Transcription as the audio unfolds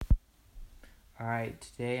All right,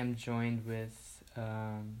 today I'm joined with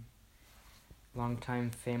longtime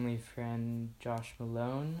family friend Josh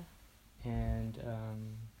Malone, and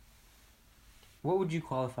what would you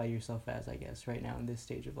qualify yourself as, I guess, right now in this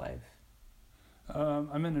stage of life?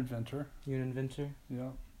 I'm an inventor. You're an inventor? Yeah.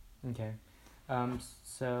 Okay.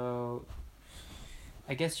 So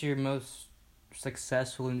I guess your most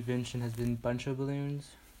successful invention has been buncho balloons?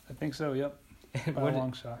 I think so, yep. By a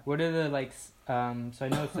long shot. What are the, so I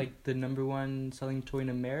know it's like the number one selling toy in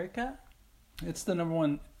America? It's the number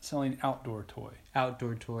one selling outdoor toy.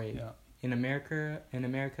 Outdoor toy. Yeah. In America,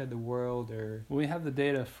 the world, or... Well, we have the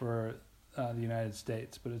data for the United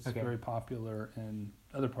States, but it's Okay. very popular in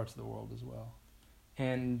other parts of the world as well.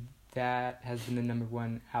 And that has been the number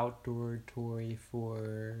one outdoor toy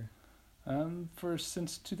for...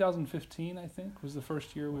 Since 2015, I think, was the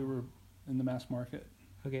first year we were in the mass market.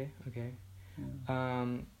 Okay. Yeah.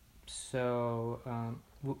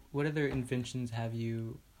 What other inventions have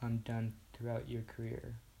you done throughout your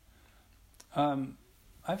career?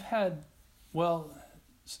 I've had,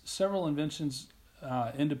 several inventions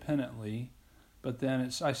independently, but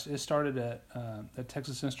then I started at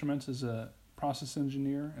Texas Instruments as a process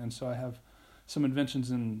engineer, and so I have some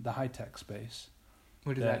inventions in the high-tech space.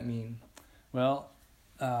 What does that mean? Well,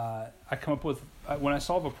 I come up with, when I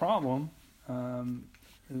solve a problem,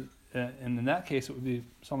 and in that case it would be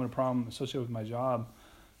solving a problem associated with my job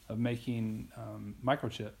of making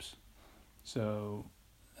microchips. So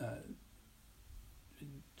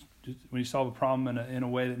when you solve a problem in a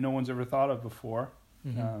way that no one's ever thought of before,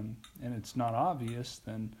 and it's not obvious,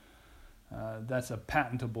 then that's a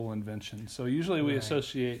patentable invention. So usually we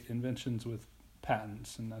associate inventions with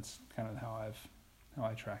patents, and that's kind of how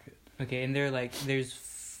I track it. Okay, and there's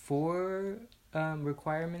 4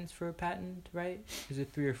 requirements for a patent, right? Is it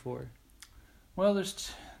 3 or 4? Well,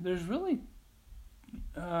 there's really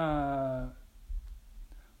at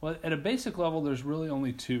a basic level, there's really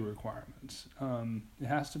only 2 requirements. It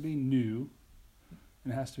has to be new,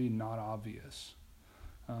 and it has to be not obvious.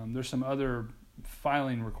 There's some other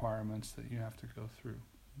filing requirements that you have to go through.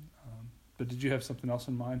 But did you have something else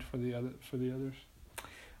in mind for the others?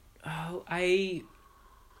 Oh,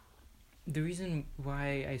 the reason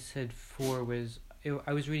why I said 4 was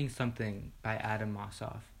I was reading something by Adam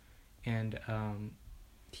Mossoff, and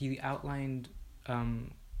he outlined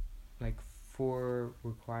 4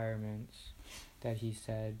 requirements that he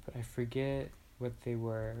said, but I forget what they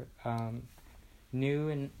were. New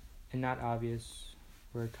and not obvious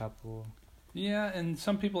were a couple. Yeah, and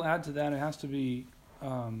some people add to that it has to be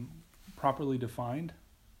properly defined,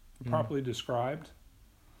 properly described.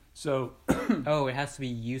 So it has to be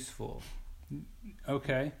useful.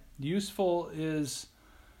 Okay. Useful is,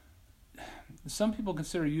 some people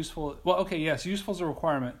consider useful, useful is a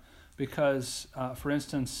requirement because, for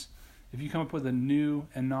instance, if you come up with a new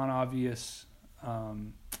and non-obvious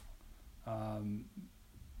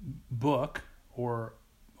book or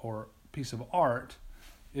piece of art,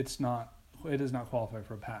 it does not qualify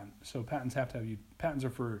for a patent. So patents are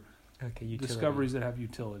for discoveries that have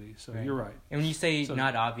utility. So You're right. And when you say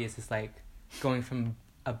not obvious, it's like going from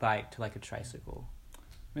a bike to like a tricycle.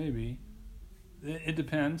 Maybe. It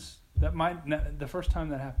depends. The first time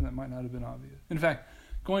that happened, that might not have been obvious. In fact,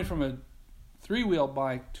 going from a 3-wheel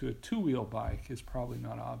bike to a 2-wheel bike is probably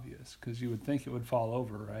not obvious because you would think it would fall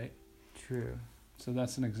over, right? True. So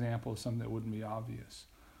that's an example of something that wouldn't be obvious.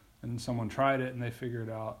 And someone tried it and they figured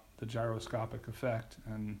out the gyroscopic effect,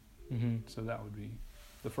 and so that would be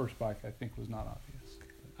the first bike I think was not obvious.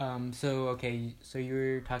 So you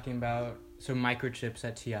were talking about microchips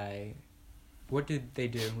at TI. What did they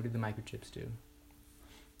do? What did the microchips do?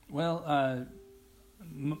 Well,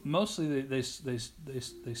 mostly they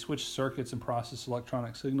switch circuits and process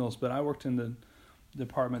electronic signals, but I worked in the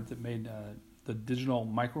department that made the digital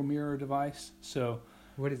micromirror device. So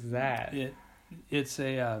what is that? It's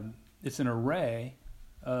an array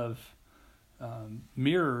of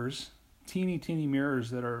mirrors, teeny mirrors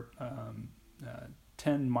that are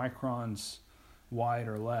 10 microns wide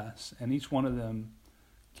or less, and each one of them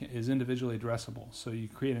is individually addressable. So you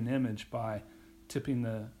create an image by tipping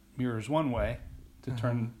the mirrors one way to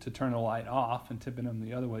turn the light off, and tipping them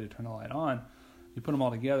the other way to turn the light on. You put them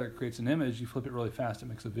all together, it creates an image. You flip it really fast, it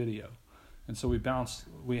makes a video. And so we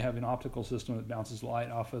have an optical system that bounces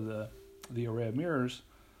light off of the array of mirrors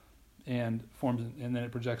and then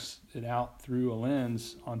it projects it out through a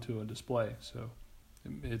lens onto a display. So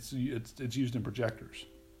it's used in projectors.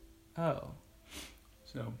 Oh.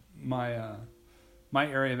 So my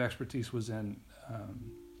area of expertise was in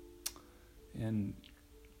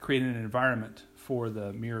created an environment for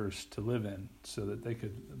the mirrors to live in, so that they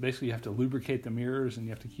could basically, you have to lubricate the mirrors and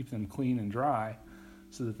you have to keep them clean and dry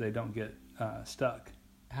so that they don't get stuck.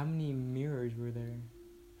 How many mirrors were there?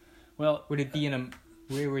 Well, would it be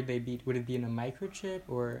where would they be? Would it be in a microchip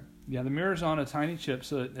or? Yeah, the mirror's on a tiny chip,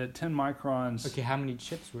 so at 10 microns. Okay, how many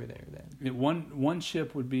chips were there then? One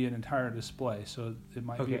chip would be an entire display, so it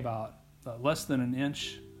might be about less than an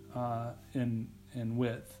inch in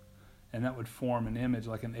width, and that would form an image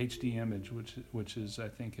like an HD image, which is, I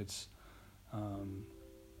think it's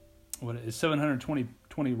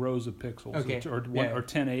 720 rows of pixels, or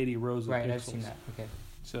 1080 rows of pixels. Right, I've seen that. Okay.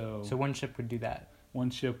 So one chip would do that. One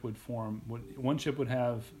chip would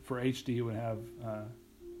have, for HD, it would have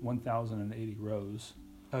 1,080 rows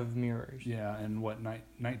of mirrors. Yeah, and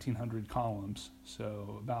 1,900 columns.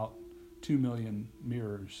 So about 2 million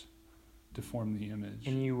mirrors to form the image.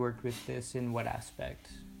 And you worked with this in what aspect?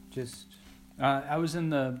 Just. I was in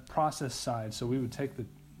the process side, so we would take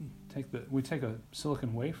a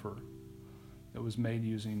silicon wafer that was made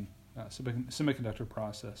using semiconductor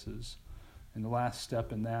processes, and the last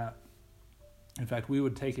step in that. In fact, we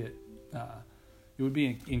would take it. It would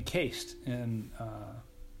be encased in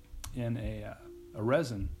a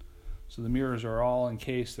resin, so the mirrors are all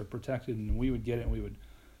encased. They're protected, and we would get it, and we would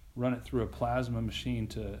run it through a plasma machine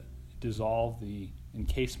to dissolve the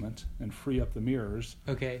encasement and free up the mirrors.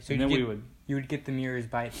 Okay, so and then you would get the mirrors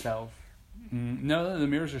by itself. No, the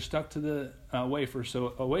mirrors are stuck to the wafer.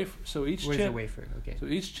 So each What chip. is a wafer? Okay. So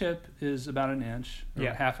each chip is about an inch, or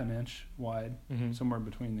half an inch wide, somewhere in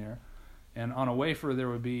between there. And on a wafer, there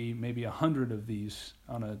would be maybe 100 of these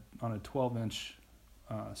on a 12-inch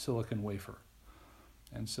silicon wafer.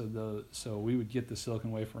 And so we would get the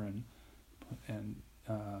silicon wafer and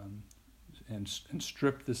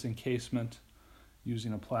strip this encasement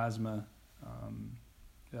using a plasma.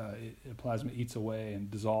 Plasma eats away and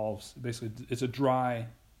dissolves. Basically, it's a dry.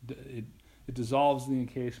 It dissolves the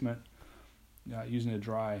encasement using a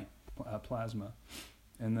dry plasma,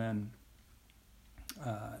 and then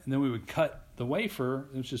we would cut the wafer,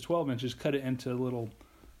 which is 12 inches, cut it into little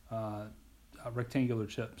rectangular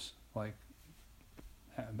chips, like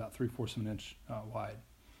about 3/4 of an inch wide.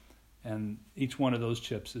 And each one of those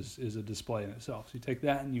chips is a display in itself. So you take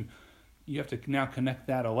that and you have to now connect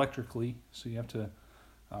that electrically. So you have to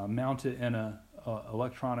mount it in a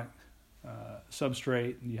electronic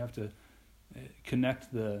substrate, and you have to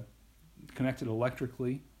connect it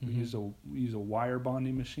electrically. Mm-hmm. We use a wire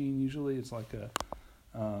bonding machine. Usually, it's like a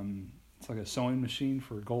sewing machine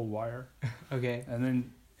for gold wire. Okay. And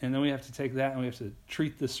then we have to take that and we have to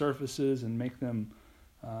treat the surfaces and make them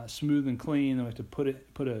smooth and clean. Then we have to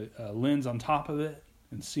put a lens on top of it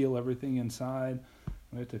and seal everything inside.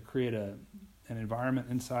 We have to create an environment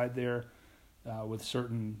inside there with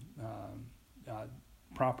certain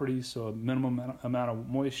properties, so a minimum amount of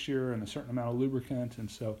moisture and a certain amount of lubricant,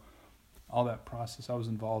 and so all that process, I was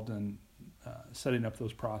involved in setting up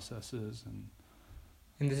those processes.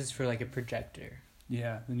 And this is for like a projector.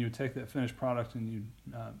 Yeah, then you would take that finished product and you,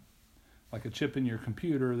 like a chip in your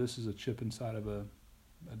computer, this is a chip inside of a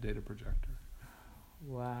data projector.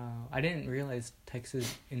 Wow, I didn't realize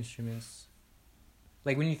Texas Instruments.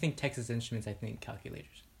 Like when you think Texas Instruments, I think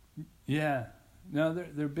calculators. Yeah, no,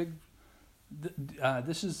 they're big.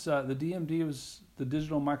 This is the DMD was the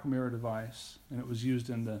digital micromirror device, and it was used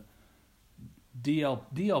in the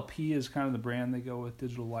DLP is kind of the brand they go with,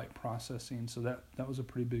 digital light processing. So that was a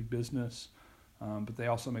pretty big business, but they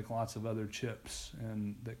also make lots of other chips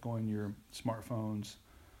and that go in your smartphones,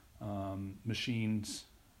 machines,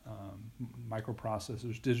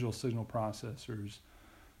 microprocessors, digital signal processors.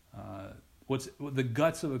 What's the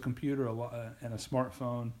guts of a computer and a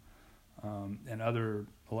smartphone and other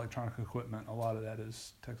electronic equipment, a lot of that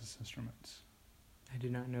is Texas Instruments. I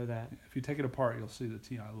did not know that. If you take it apart, you'll see the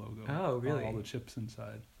TI logo. Oh, really? All the chips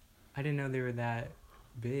inside. I didn't know they were that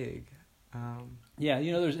big. Yeah,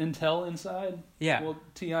 there's Intel inside. Yeah. Well,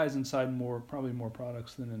 TI is inside probably more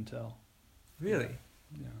products than Intel. Really?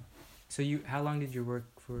 Yeah. So how long did you work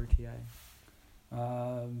for TI?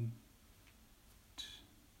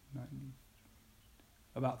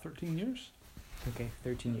 About 13 years. Okay,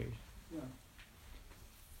 13 years. Yeah.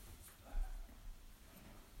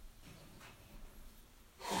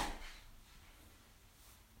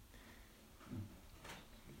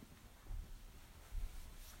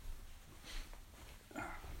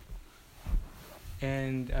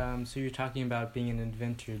 And so you're talking about being an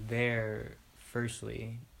inventor there,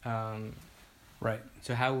 firstly. Right.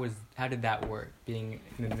 So how did that work, being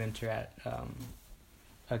an inventor at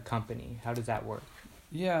a company? How does that work?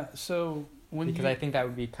 Yeah, so Because I think that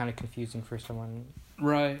would be kind of confusing for someone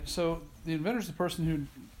Right. So the inventor is the person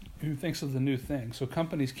who thinks of the new thing. So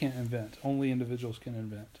companies can't invent. Only individuals can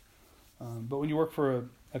invent. But when you work for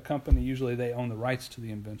a company, usually they own the rights to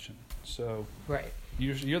the invention. So Right.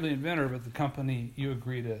 you're the inventor, but the company, you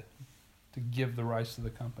agree to give the rights to the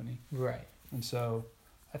company. Right. And so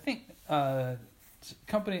I think I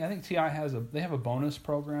think TI they have a bonus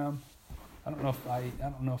program. I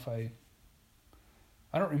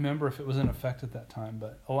don't remember if it was in effect at that time,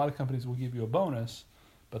 but a lot of companies will give you a bonus,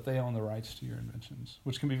 but they own the rights to your inventions,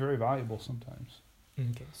 which can be very valuable sometimes.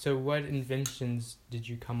 Okay. So what inventions did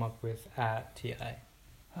you come up with at TI?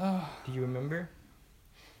 Do you remember?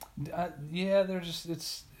 Yeah, they're just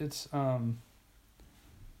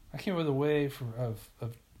I came up with a way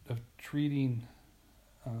of treating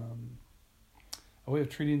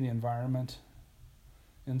the environment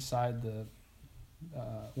inside the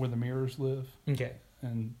where the mirrors live. Okay.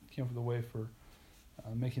 And came up with a way for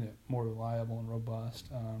making it more reliable and robust.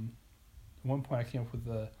 At one point, I came up with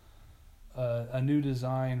a new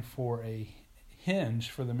design for a hinge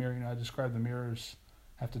for the mirror. I described the mirrors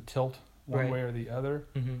have to tilt one way or the other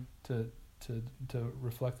to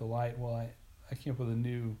reflect the light. Well, I came up with a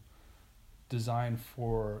new design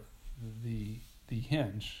for the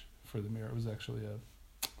hinge for the mirror. It was actually a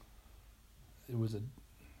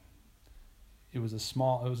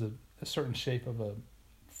certain shape of a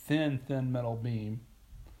thin metal beam,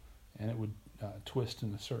 and it would twist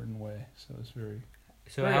in a certain way. So it's very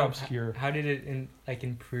obscure. How did it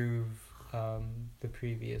improve the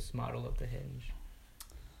previous model of the hinge?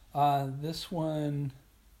 This one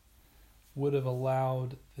would have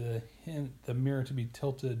allowed the mirror to be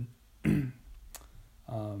tilted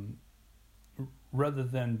rather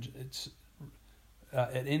than it's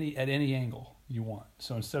at any angle you want.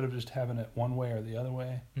 So instead of just having it one way or the other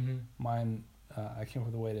way, mine I came up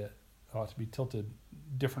with a way to be tilted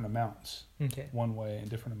different amounts one way and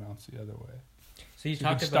different amounts the other way. So you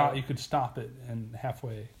talked about you could stop it and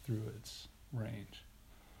halfway through its range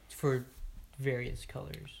for various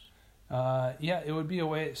colors. Yeah, it would be a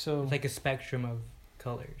way. So it's like a spectrum of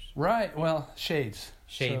colors. Right. Well, shades.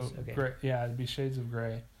 Shades. So okay. Gray, yeah, it'd be shades of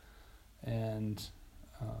gray, and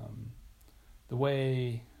the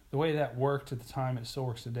way that worked at the time, it still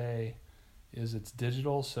works today, is it's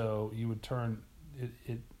digital. So you would turn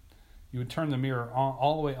you would turn the mirror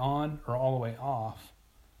all the way on or all the way off,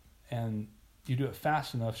 and you do it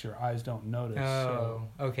fast enough so your eyes don't notice. Oh,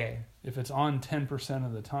 so okay. If it's on 10%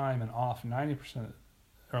 of the time and off 90%,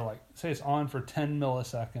 or like say it's on for 10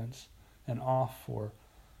 milliseconds and off for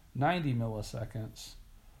 90 milliseconds,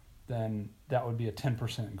 then that would be a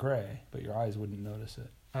 10% gray, but your eyes wouldn't notice it.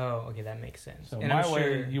 Oh, okay, that makes sense. So and my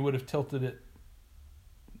way, you would have tilted it,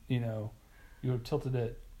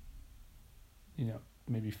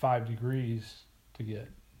 maybe 5 degrees to get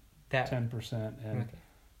that 10% and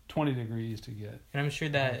 20 degrees to get. And I'm sure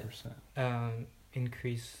that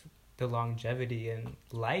increased the longevity and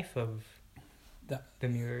life of the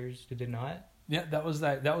mirrors, did it not? Yeah, that was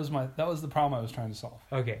the problem I was trying to solve.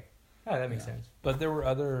 Okay. Oh, that makes sense. But there were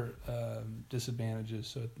other disadvantages,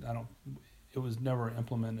 so it was never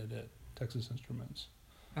implemented at Texas Instruments.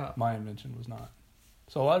 Oh. My invention was not.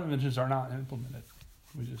 So a lot of inventions are not implemented.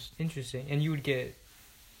 Interesting. And you would get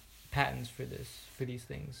patents for these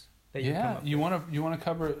things that you come up you want to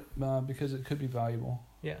cover it because it could be valuable.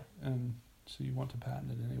 Yeah. And so you want to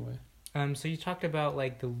patent it anyway. So you talked about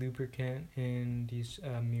like the lubricant in these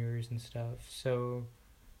mirrors and stuff. So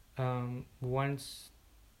once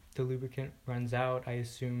the lubricant runs out, I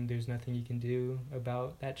assume there's nothing you can do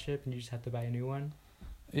about that chip, and you just have to buy a new one.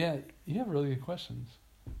 Yeah, you have really good questions.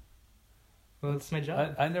 Well, it's my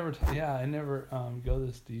job. I never go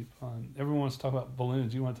this deep on. Everyone wants to talk about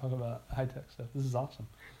balloons. You want to talk about high tech stuff. This is awesome.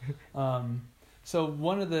 So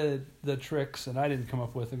one of the tricks that I didn't come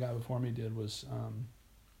up with, the guy before me did, was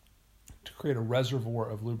to create a reservoir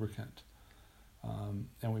of lubricant,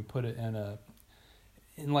 and we put it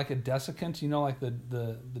in like a desiccant. Like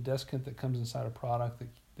the desiccant that comes inside a product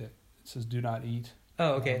that says "Do not eat."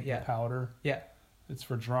 Oh, okay, yeah. Powder. Yeah. It's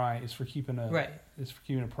for dry. It's for keeping a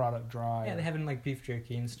product dry. Yeah, they have it in like beef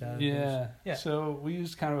jerky and stuff. Yeah. So we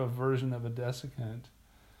used kind of a version of a desiccant,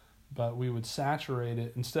 but we would saturate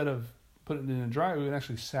it instead of putting it in a dryer. We would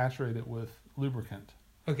actually saturate it with lubricant.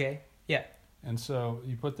 Okay. Yeah. And so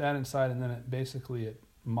you put that inside, and then it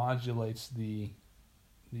modulates the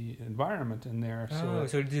environment in there. So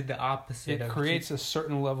it did the opposite. It creates a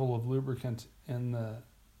certain level of lubricant in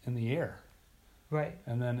the air. Right.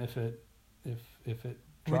 And then if it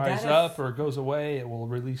dries up or goes away, it will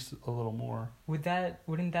release a little more.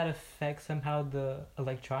 Wouldn't that affect somehow the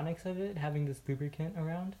electronics of it, having this lubricant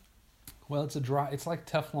around? Well, it's like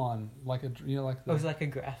Teflon, like Oh, is it like a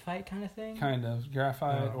graphite kind of thing? kind of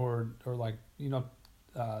graphite or like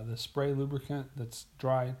the spray lubricant that's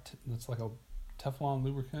dry. That's like a Teflon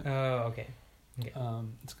lubricant. Oh, okay.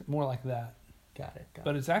 It's more like that. Got it.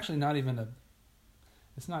 But it's actually not even a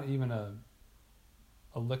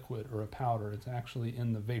liquid or a powder. It's actually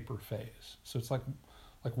in the vapor phase. So it's like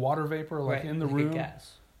water vapor, like in the like room. A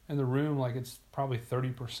gas. In the room, like it's probably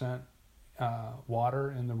 30%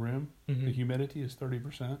 water in the room. Mm-hmm. The humidity is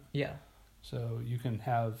 30%. Yeah. So you can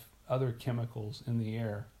have other chemicals in the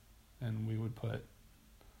air, and we would put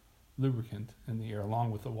lubricant in the air along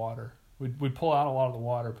with the water. We'd pull out a lot of the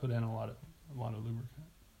water, put in a lot of lubricant.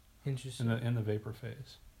 Interesting. In the vapor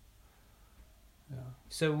phase. Yeah.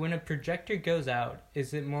 So when a projector goes out,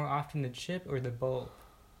 is it more often the chip or the bulb?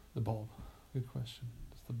 The bulb. Good question.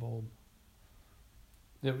 It's the bulb.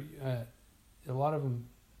 Yeah, a lot of them.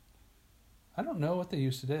 I don't know what they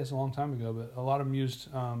use today. It's a long time ago, but a lot of them used,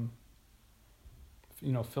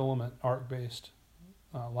 filament arc-based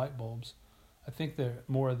light bulbs. I think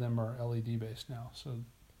more of them are LED based now. So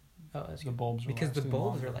that's the good. bulbs because the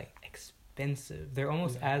bulbs longer. are like expensive. They're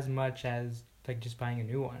almost as much as like just buying a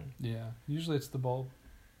new one. Yeah, usually it's the bulb.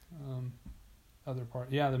 Other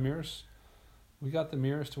part, the mirrors. We got the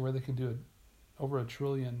mirrors to where they could do over 1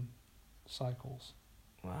 trillion cycles.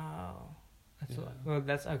 Wow, that's a lot. Well,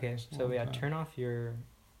 that's okay. So turn off your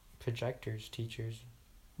projectors, teachers.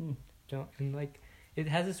 Don't, and like it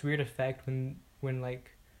has this weird effect when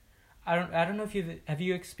like I don't know if have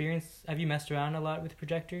you messed around a lot with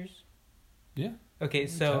projectors? Yeah. Okay,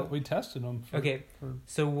 so we tested them.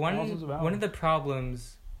 So one of the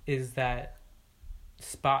problems is that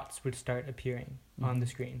spots would start appearing on the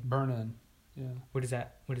screen. Burn in. Yeah. What does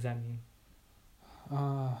that mean?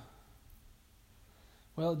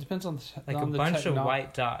 Well, it depends on a bunch of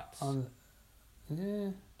white dots.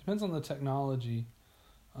 Depends on the technology.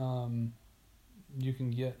 You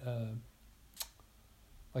can get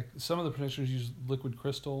like some of the projectors use liquid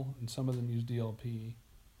crystal and some of them use DLP,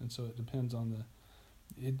 and so it depends on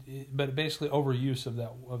but basically overuse of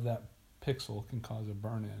that pixel can cause a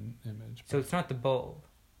burn-in image. So it's not the bulb.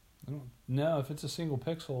 No, if it's a single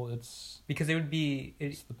pixel, it's because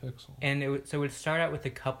it's the pixel, and it would start out with a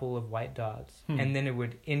couple of white dots, and then it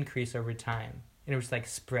would increase over time, and it would like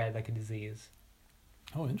spread like a disease.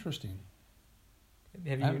 Oh, interesting.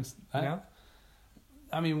 Have you? No?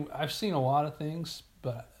 I mean, I've seen a lot of things,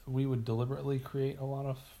 but we would deliberately create a lot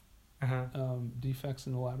of defects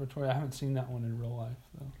in the laboratory. I haven't seen that one in real life,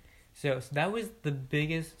 though. So that was the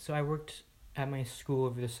biggest. So I worked at my school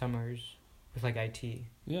over the summers with like IT.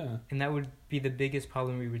 Yeah. And that would be the biggest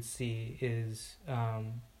problem we would see is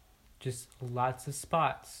just lots of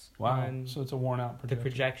spots. Wow. So it's a worn out projection. The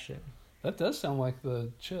projection. That does sound like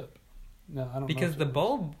the chip. No, I don't know. Because the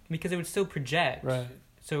bulb, because it would still project. Right.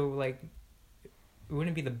 So like, it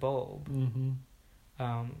wouldn't be the bulb. Mm-hmm.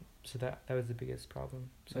 So that was the biggest problem.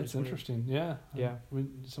 So that's interesting. Yeah. Yeah.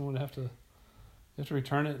 Someone would have to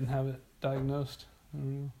return it and have it diagnosed. I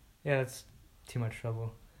don't know. Yeah, that's too much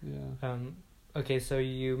trouble. Yeah. Okay, so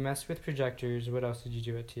you messed with projectors. What else did you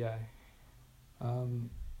do at TI?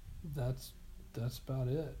 That's about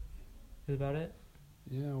it. Is about it?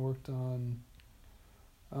 Yeah, I worked on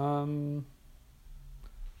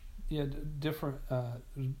different a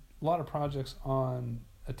lot of projects on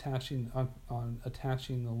attaching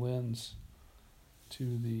the lens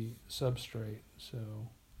to the substrate. So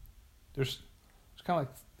it's kind of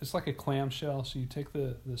like it's like a clamshell. So you take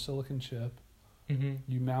the silicon chip,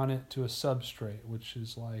 you mount it to a substrate, which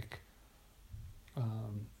is like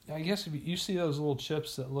I guess if you see those little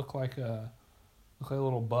chips that look like a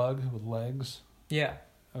little bug with legs. Yeah.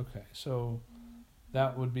 Okay, so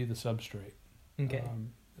that would be the substrate. Okay.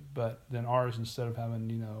 But then ours, instead of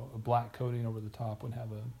having a black coating over the top, would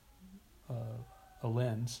have a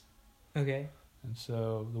lens. Okay. And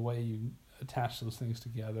so the way you attach those things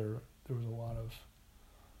together, there was a lot of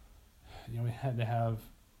we had to have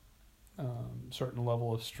certain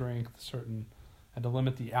level of strength, had to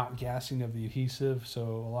limit the outgassing of the adhesive. So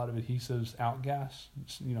a lot of adhesives outgas.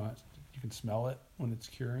 You can smell it when it's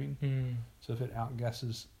curing. So if it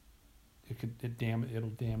outgasses, it'll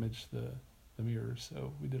damage the mirrors.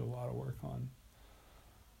 So we did a lot of work on.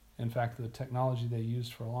 In fact, the technology they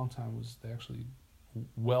used for a long time was they actually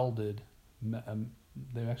welded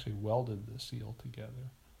the seal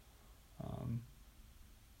together,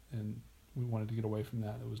 and we wanted to get away from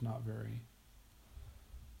that. It was not very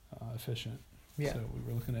efficient. Yeah. So we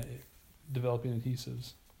were looking at developing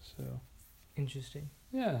adhesives. So interesting.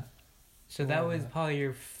 Yeah. So that was probably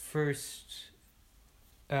your first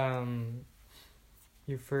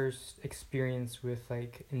your first experience with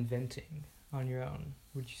like inventing on your own,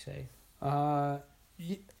 would you say?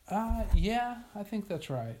 Yeah, I think that's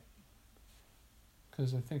right.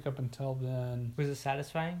 Because I think up until then, Was it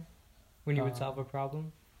satisfying when you would solve a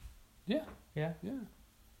problem? yeah, Yeah.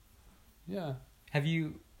 yeah. Have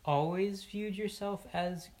you always viewed yourself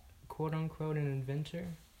as quote unquote an inventor?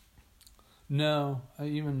 No, I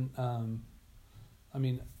even, I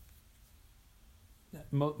mean,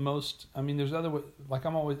 most. I mean, there's other. Like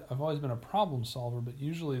I've always been a problem solver, but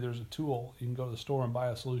usually there's a tool you can go to the store and buy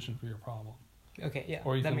a solution for your problem. Okay, yeah.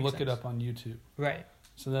 Or you that can makes look it sense. up on YouTube. Right.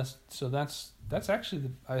 So that's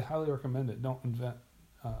actually I highly recommend it. Don't invent.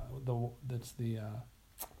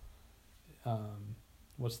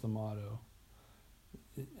 What's the motto?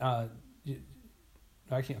 I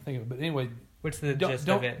can't think of it, but anyway. What's the gist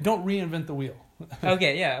of it? Don't reinvent the wheel.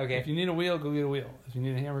 Okay, yeah, okay. If you need a wheel, go get a wheel. If you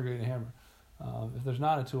need a hammer, go get a hammer. If there's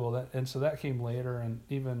not a tool, so that came later, and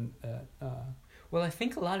even at. Well, I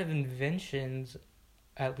think a lot of inventions,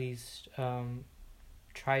 at least,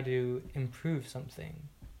 try to improve something.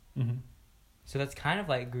 Mm-hmm. So that's kind of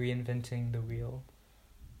like reinventing the wheel.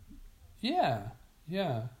 Yeah.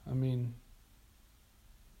 I mean,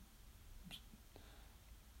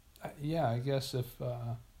 I guess if.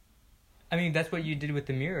 I mean, that's what you did with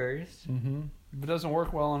the mirrors. Mm-hmm. If it doesn't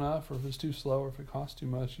work well enough, or if it's too slow, or if it costs too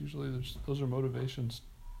much, usually those are motivations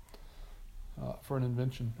for an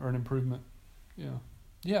invention or an improvement.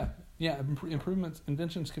 Yeah. Improvements,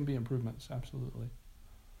 inventions can be improvements, absolutely.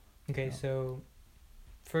 Okay, Yeah. so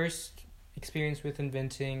first experience with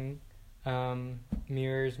inventing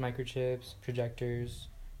mirrors, microchips, projectors.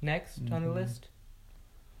 Next on the Mhm. list?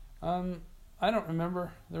 I don't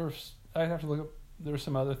remember. I'd have to look up. There were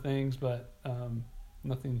some other things, but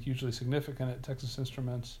nothing hugely significant at Texas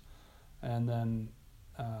Instruments. And then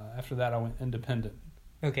after that, I went independent.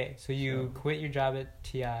 Okay, so you quit your job at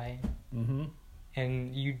TI Mm-hmm.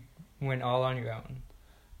 and you went all on your own.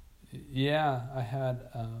 Yeah, I had.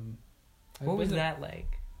 What was that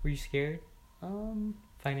like? Were you scared?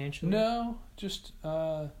 Financially? No, just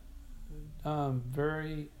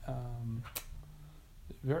very,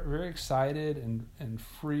 very, very excited and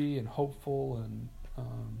free and hopeful and.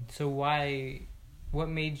 So what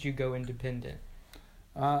made you go independent?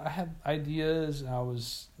 I had ideas. I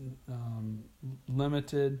was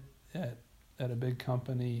limited at a big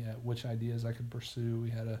company at which ideas I could pursue. We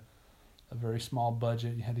had a very small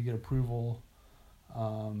budget. You had to get approval,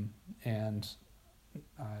 and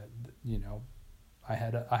I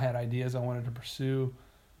had ideas I wanted to pursue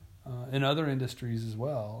in other industries as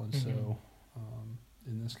well. And so,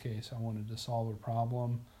 in this case, I wanted to solve a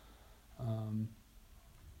problem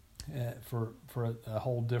for a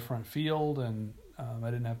whole different field, and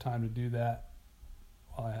I didn't have time to do that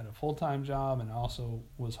while I had a full-time job, and I also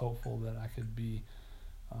was hopeful that I could be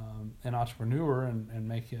an entrepreneur and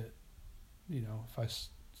make it, if I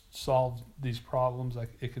solved these problems,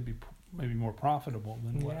 it could be maybe more profitable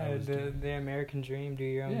than what I was doing. The American dream, do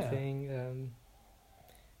your own thing,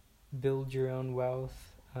 build your own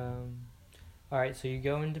wealth. All right, so you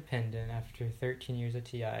go independent after 13 years at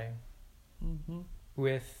TI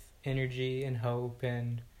with energy and hope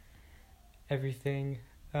and everything.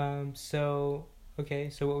 So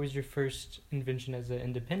what was your first invention as an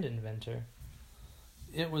independent inventor?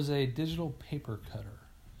 It was a digital paper cutter.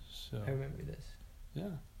 So I remember this.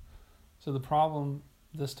 Yeah. So the problem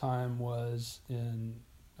this time was in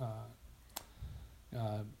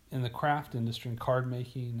the craft industry, in card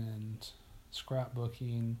making and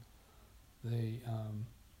scrapbooking. They,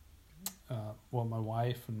 my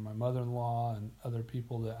wife and my mother-in-law and other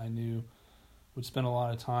people that I knew would spend a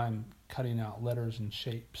lot of time cutting out letters and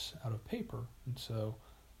shapes out of paper, and so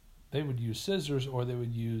they would use scissors, or they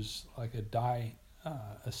would use like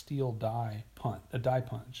a steel die punch,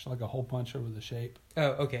 like a hole puncher with a shape.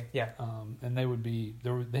 Oh, okay, yeah. And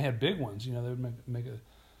they had big ones. They would make a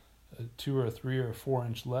 2 or 3 or 4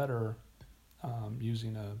 inch letter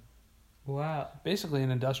using basically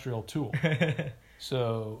an industrial tool.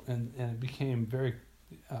 So and it became very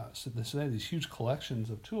so they had these huge collections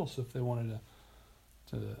of tools. So if they wanted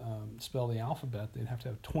to spell the alphabet, they'd have to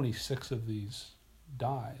have 26 of these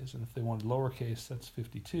dies, and if they wanted lowercase, that's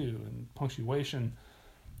 52, and punctuation,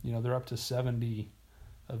 they're up to 70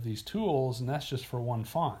 of these tools, and that's just for one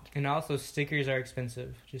font. And also stickers are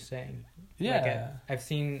expensive, just saying. Yeah. I've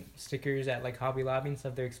seen stickers at like Hobby Lobby and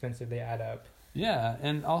stuff. They're expensive. They add up. Yeah,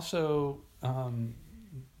 and also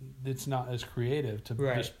it's not as creative to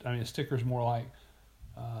a sticker's more like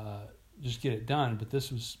just get it done, but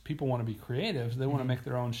people want to be creative. They want to make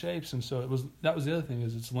their own shapes, and so that was the other thing,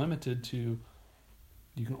 is it's limited to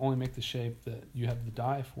you can only make the shape that you have the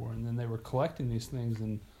die for. And then they were collecting these things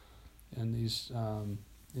in these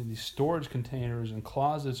storage containers and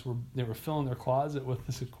closets. They were filling their closet with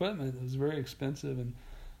this equipment. It was very expensive,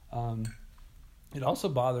 and it also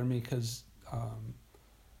bothered me because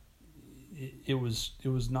it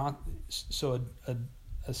was not so.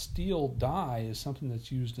 A steel die is something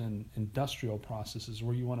that's used in industrial processes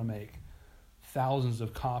where you want to make thousands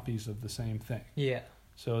of copies of the same thing. Yeah.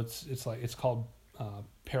 So it's called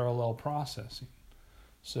parallel processing.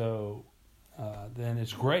 So then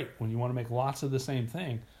it's great when you want to make lots of the same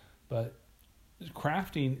thing, but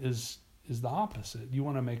crafting is the opposite. You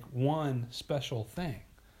want to make one special thing,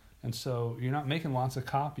 and so you're not making lots of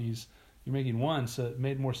copies. You're making one. So it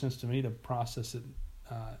made more sense to me to process it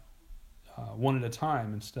one at a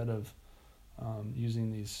time instead of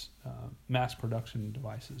using these mass production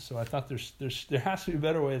devices. So I thought there has to be a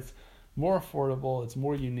better way. It's more affordable. It's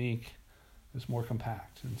more unique. It's more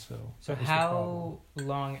compact. And so how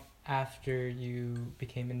long after you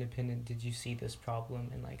became independent did you see this problem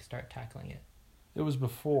and like start tackling it? It was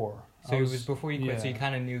before. So it was before you quit. Yeah. So you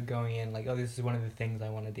kind of knew going in, like, oh, this is one of the things I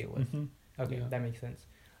want to deal with. Mm-hmm. Okay, Yeah. that makes sense.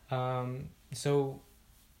 So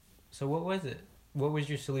what was it? What was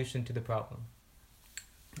your solution to the problem?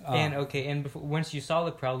 And once you saw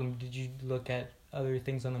the problem, did you look at other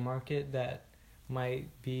things on the market that might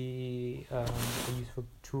be a useful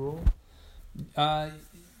tool? I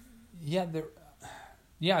did.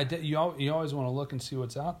 You always want to look and see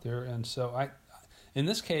what's out there, and so in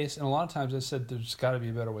this case, and a lot of times I said, "There's got to be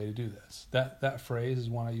a better way to do this." That phrase is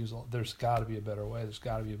one I use a lot. There's got to be a better way. There's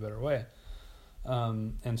got to be a better way.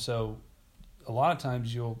 And so, a lot of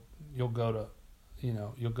times you'll go to,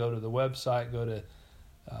 you'll go to the website, go to.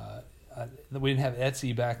 We didn't have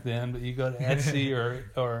Etsy back then, but you go to Etsy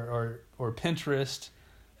or Pinterest,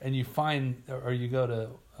 and you find, or you go to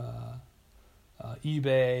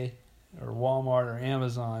eBay or Walmart or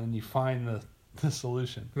Amazon, and you find the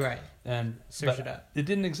solution. Right. And search it up. It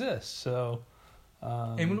didn't exist. So.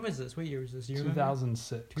 And when was this? What year was this?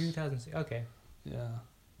 2006. 2006. Okay. Yeah,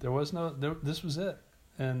 there was no. This was it,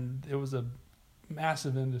 and it was a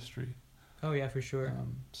massive industry. Oh yeah, for sure.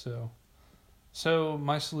 So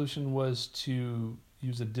my solution was to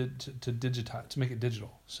use to digitize, to make it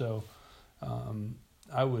digital. So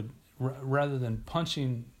I would rather than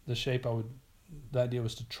punching the shape, the idea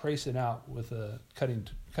was to trace it out with a cutting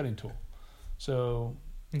tool. So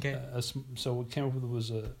okay. So what came up with was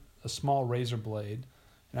a small razor blade,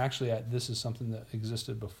 and actually this is something that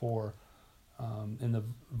existed before. In the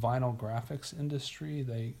vinyl graphics industry,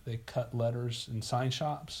 they cut letters in sign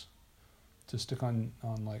shops to stick on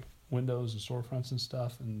like windows and storefronts and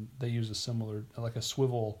stuff, and they use a similar, like a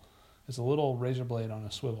swivel. It's a little razor blade on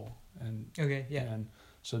a swivel, and okay, yeah. And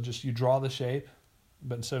so just you draw the shape,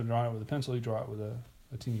 but instead of drawing it with a pencil, you draw it with a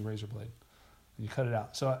teeny razor blade, and you cut it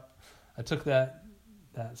out. So I took that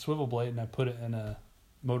swivel blade and I put it in a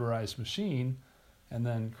motorized machine, and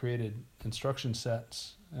then created instruction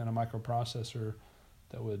sets and a microprocessor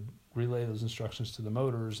that would relay those instructions to the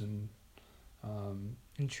motors and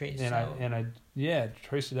trace I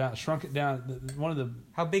traced it out, shrunk it down.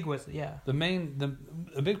 How big was it? Yeah.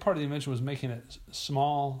 A big part of the invention was making it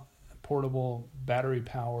small, portable, battery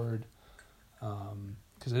powered,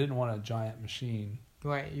 because I didn't want a giant machine.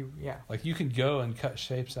 Right. Like you could go and cut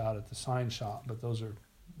shapes out at the sign shop, but those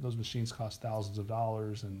machines cost thousands of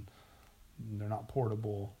dollars and they're not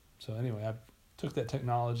portable. So anyway, I took that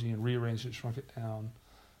technology and rearranged it, shrunk it down,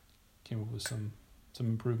 came up with some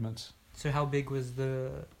improvements. So how big was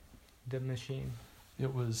the machine?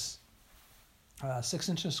 It was 6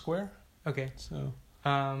 inches square. Okay.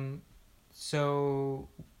 So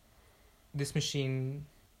this machine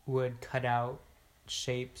would cut out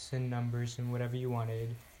shapes and numbers and whatever you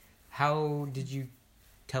wanted. How did you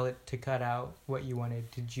tell it to cut out what you wanted?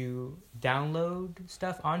 Did you download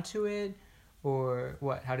stuff onto it, or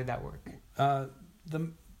what? How did that work?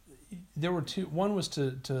 There were two. One was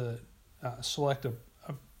to select a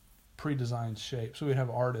pre-designed shape. So we'd have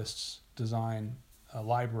artists design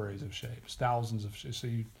libraries of shapes, thousands of shapes.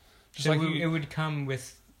 So it would come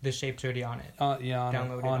with the shapes already on it.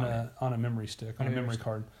 On a memory stick, on a memory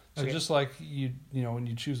card. So just like when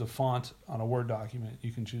you choose a font on a Word document,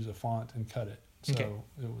 you can choose a font and cut it. So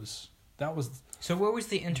that was. So what was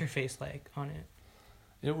the interface like on it?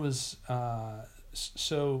 It was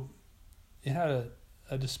so it had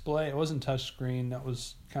a display. It wasn't touchscreen. That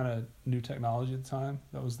was kind of new technology at the time.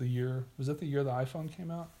 That was the year. Was that the year the iPhone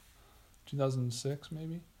came out? 2006,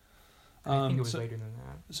 maybe. I think it was later than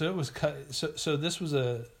that. So it was cut. So this was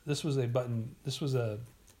a button. This was a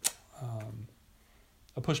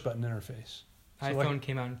push button interface. iPhone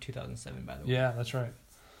came out in 2007, by the way. Yeah, that's right.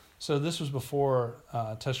 So this was before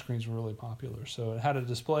touchscreens were really popular. So it had a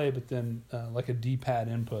display, but then like a D-pad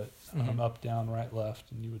input, up, down, right,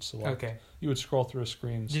 left, and you would select. Okay. You would scroll through a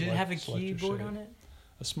screen. Did it have a keyboard on it?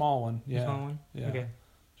 A small one, yeah. A small one? Yeah. Okay.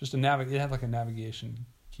 Just it had like a navigation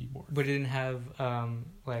keyboard. But it didn't have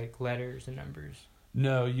like letters and numbers.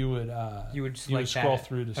 No, you would scroll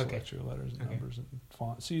through to select your letters and numbers and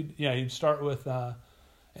font. So you'd start with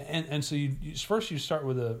and so you start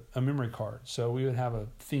with a memory card. So we would have a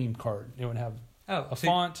theme card. It would have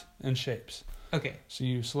font and shapes. Okay. So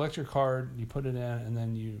you select your card, you put it in, and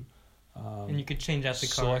then you and you could change out the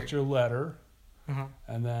card. Select your letter.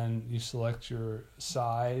 And then you select your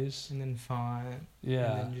size. And then font.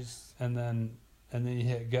 Yeah. And then and then you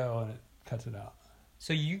hit go and it cuts it out.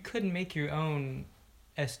 So you couldn't make your own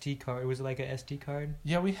SD card. Was it like a SD card?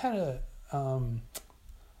 Yeah, we had a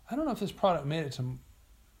I don't know if this product made it to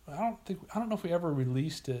I don't know if we ever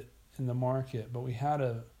released it in the market, but we had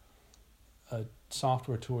a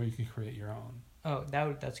software tool you could create your own. Oh,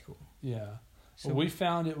 that's cool. Yeah. So we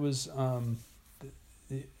found it was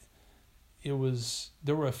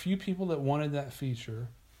there were a few people that wanted that feature,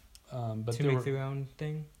 but to make their own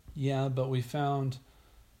thing. Yeah, but we found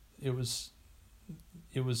it was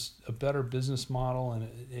a better business model, and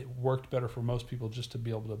it worked better for most people just to be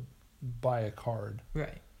able to buy a card.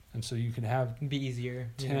 Right. And so you can have It'd be easier.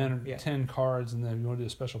 10 cards, and then if you want to do a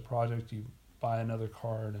special project, you buy another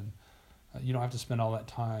card, and you don't have to spend all that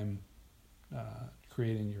time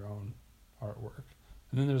creating your own artwork.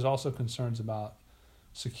 And then there's also concerns about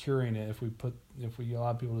securing it. If we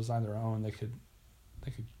allow people to design their own, they could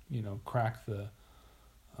crack the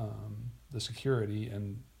security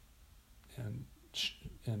and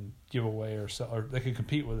give away or sell, or they could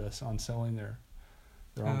compete with us on selling their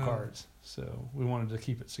own cards. So we wanted to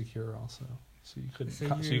keep it secure also, so you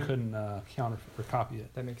couldn't counterfeit or copy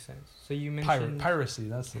it. That makes sense. So you mentioned piracy.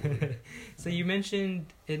 That's the word. So you mentioned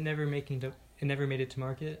it never made it to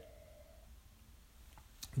market.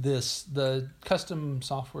 The custom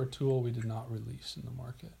software tool we did not release in the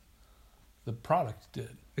market. The product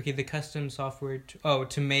did. Okay, the custom software.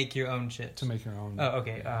 To make your own chips. To make your own. Oh,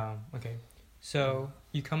 okay. Yeah. Okay. So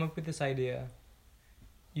you come up with this idea.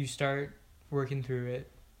 You start working through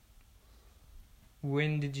it.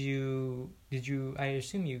 When did you? I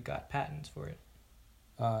assume you got patents for it.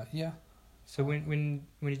 Yeah. So when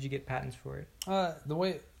did you get patents for it? The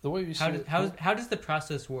way we how does the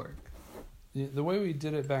process work? The way we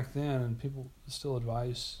did it back then, and people still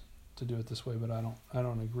advise to do it this way, but I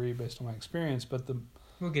don't agree based on my experience. But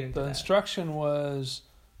we'll get into the that. instruction was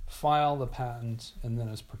file the patent, and then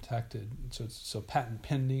it's protected. So patent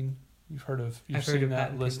pending. You've seen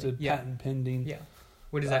that listed. Yeah. Patent pending. Yeah.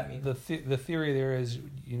 What does that mean? The theory there is,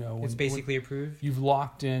 it's basically approved. You've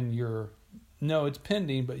locked in it's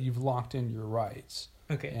pending, but you've locked in your rights.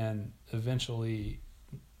 Okay. And eventually,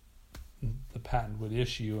 the patent would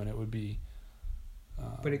issue, and it would be.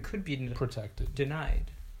 But it could be protected.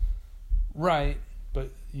 Denied. Right,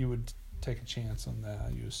 but you would take a chance on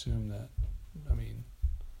that. You assume that. I mean,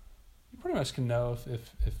 you pretty much can know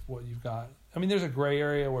if what you've got. I mean, there's a gray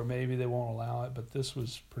area where maybe they won't allow it, but this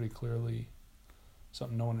was pretty clearly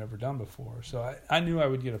something no one had ever done before. So I knew I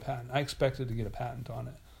would get a patent. I expected to get a patent on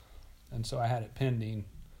it, and so I had it pending.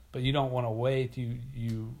 But you don't want to wait.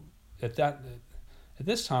 You at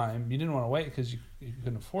this time you didn't want to wait because you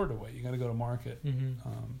couldn't afford to wait. You got to go to market, and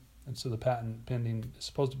so the patent pending is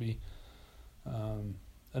supposed to be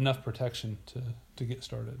enough protection to get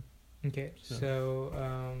started. Okay, so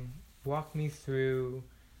walk me through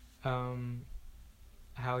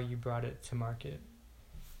how you brought it to market.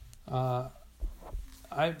 I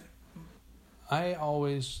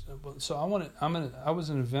was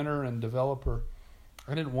an inventor and developer.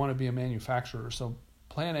 I didn't want to be a manufacturer. So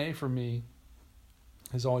plan A for me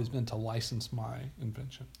has always been to license my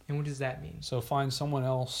invention. And what does that mean? So find someone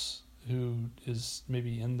else who is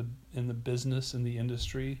maybe in the business, in the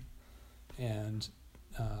industry, and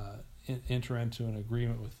enter into an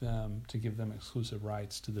agreement with them to give them exclusive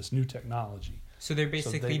rights to this new technology. So they're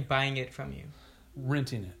basically buying it from you.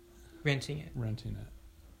 Renting it. Renting it.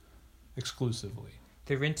 Exclusively.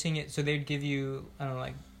 They're renting it, so they'd give you, I don't know,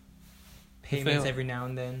 like payments every now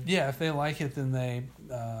and then. Yeah, if they like it, then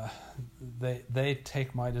they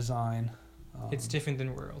take my design. It's different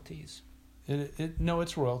than royalties. No,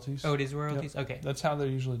 it's royalties. Oh, it is royalties? Yep. Okay. That's how they're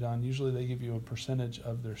usually done. Usually they give you a percentage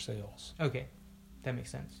of their sales. Okay. That makes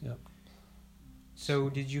sense. Yep. So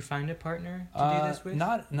did you find a partner to do this with?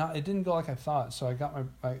 Not. It didn't go like I thought. So I got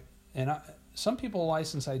some people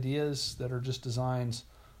license ideas that are just designs.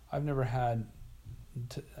 I've never had.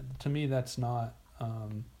 To me, that's not.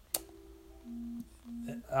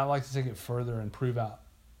 I like to take it further and prove that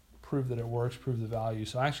it works, prove the value.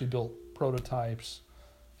 So I actually built prototypes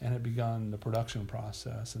and had begun the production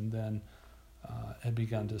process, and then had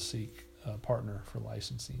begun to seek a partner for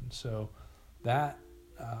licensing. So that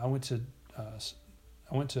I went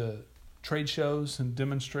to trade shows and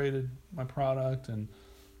demonstrated my product, and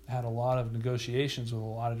had a lot of negotiations with a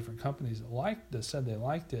lot of different companies that said they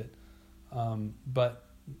liked it, but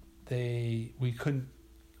we couldn't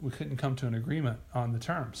come to an agreement on the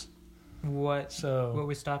terms. What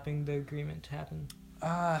was stopping the agreement to happen?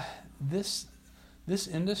 This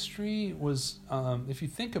industry was, if you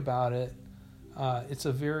think about it, it's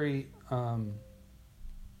a very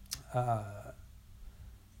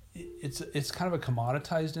it's kind of a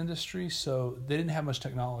commoditized industry, so they didn't have much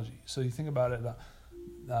technology. So you think about it,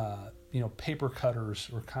 paper cutters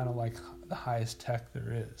were kind of like the highest tech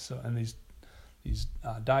there is. So, and these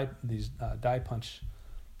die punch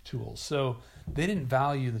tools. So they didn't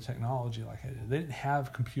value the technology like I did. They didn't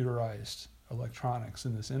have computerized electronics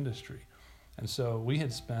in this industry, and so we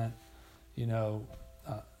had spent,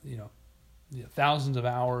 thousands of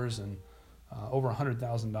hours and over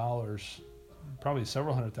 $100,000, probably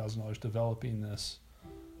several $100,000 developing this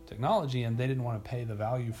technology, and they didn't want to pay the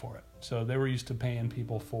value for it. So they were used to paying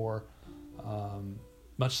people for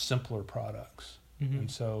much simpler products, and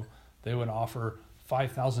so they would offer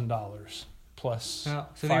 $5,000 plus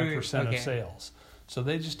 5% of sales. So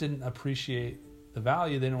they just didn't appreciate the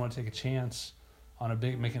value. They didn't want to take a chance on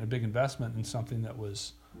making a big investment in something that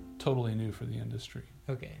was totally new for the industry.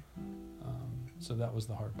 Okay. So that was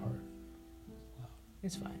the hard part.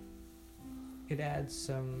 It's fine. It adds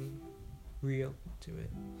some reality to it.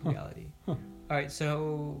 All right.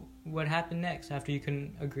 So what happened next after you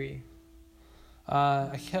couldn't agree?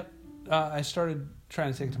 I started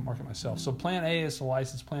trying to take it to market myself. So plan A is to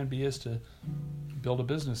license. Plan B is to build a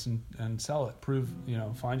business and sell it.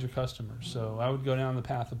 Find your customers. So I would go down the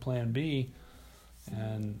path of plan B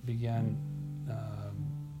and began,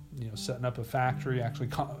 setting up a factory, actually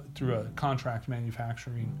through a contract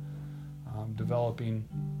manufacturing, developing,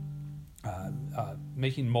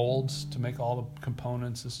 making molds to make all the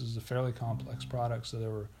components. This is a fairly complex product, so there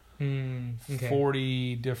were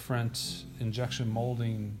 40 different injection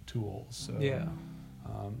molding tools. So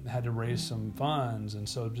had to raise some funds, and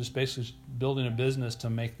so just basically building a business to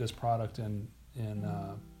make this product in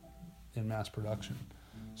mass production.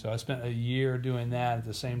 So I spent a year doing that. At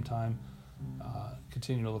the same time,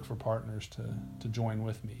 continuing to look for partners to join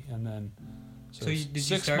with me, and then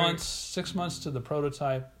six months to the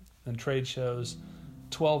prototype and trade shows,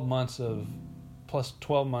 12 months of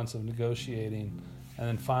negotiating, and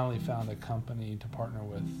then finally found a company to partner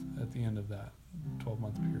with at the end of that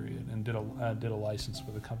 12-month period, and did a license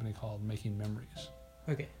with a company called Making Memories.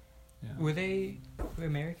 Okay. Yeah. Were they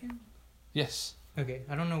American? Yes. Okay.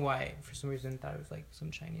 I don't know why. For some reason, I thought it was like some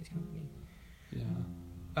Chinese company. Yeah.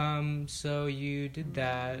 So you did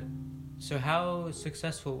that. So how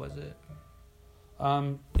successful was it?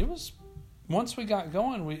 It was, once we got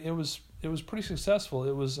going, it was pretty successful.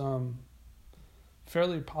 It was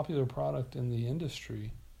fairly popular product in the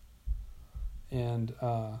industry, and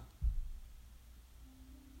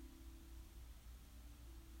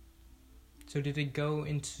so did it go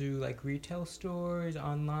into like retail stores,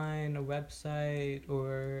 online, a website,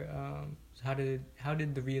 or how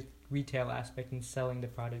did the retail aspect in selling the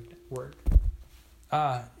product work?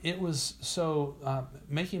 It was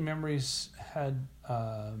Making Memories had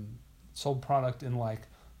sold product in like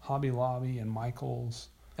Hobby Lobby and Michael's.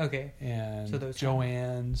 Okay. And so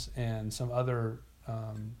Joann's and some other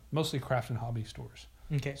mostly craft and hobby stores.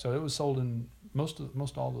 Okay. So it was sold in most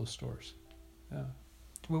all those stores. Yeah.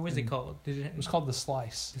 What was it called? It was called the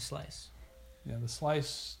Slice. The Slice. Yeah, the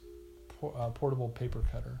Slice portable paper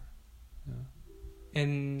cutter. Yeah.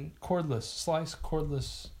 And Slice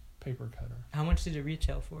cordless paper cutter. How much did it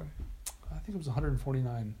retail for? I think it was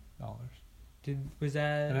 $149. Was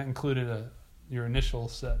that? And that included your initial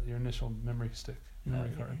memory stick.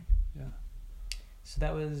 Memory card. Yeah. So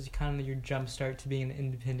that was kind of your jump start to being an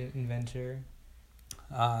independent inventor.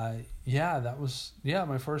 That was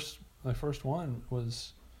my first one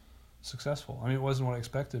was successful. I mean, it wasn't what I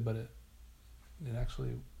expected, but it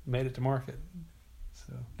actually made it to market.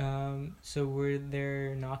 So were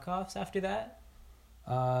there knockoffs after that?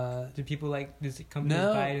 Did people does companies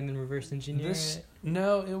buy it and then reverse engineer it?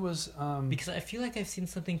 No, it was because I feel like I've seen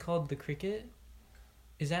something called the Cricket.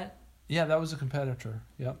 Is that? Yeah, that was a competitor.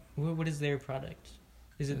 Yep. What is their product?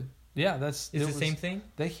 Is it? Yeah, Is it the same thing?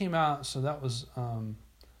 They came out, so that was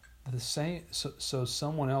the same. So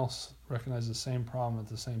someone else recognized the same problem at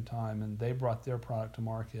the same time, and they brought their product to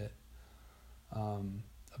market.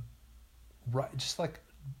 Right, just like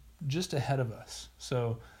just ahead of us.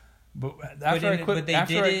 So, but after but they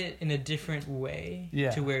did it in a different way,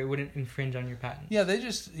 yeah, to where it wouldn't infringe on your patents. Yeah,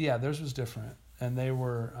 theirs was different, and they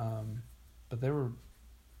were, but they were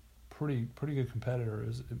pretty good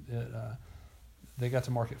competitors. They got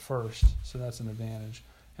to market first, so that's an advantage.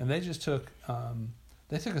 And they just took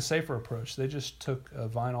a safer approach. They just took a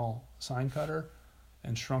vinyl sign cutter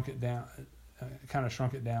and shrunk it down,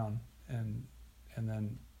 and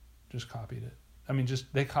then just copied it. I mean,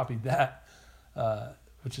 they copied that,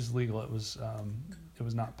 which is legal. It was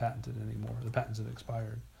not patented anymore. The patents had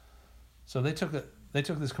expired. So they took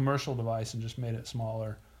this commercial device and just made it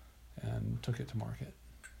smaller, and took it to market.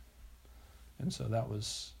 And so that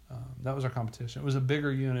was our competition. It was a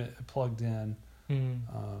bigger unit, plugged in.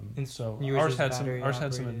 And so ours had some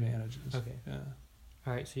advantages. Okay. Yeah.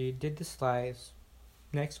 All right. So you did the slice.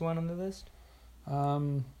 Next one on the list.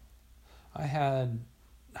 I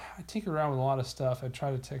tinkered around with a lot of stuff. I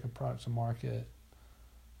tried to take a product to market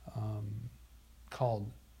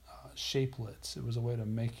called shapelets. It was a way to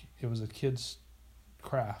it was a kid's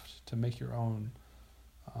craft to make your own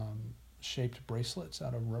shaped bracelets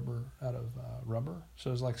out of rubber. So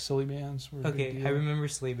it was like silly bands. Okay, I remember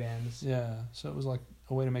silly bands. Yeah, so it was like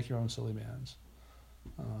a way to make your own silly bands.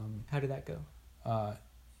 How did that go?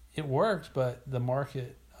 It worked, but the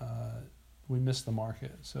market, we missed the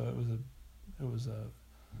market. So it was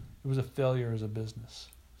a failure as a business.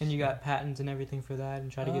 And you got patents and everything for that,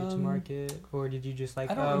 and tried to get it to market, or did you just I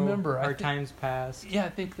don't remember. Our times passed? Yeah, I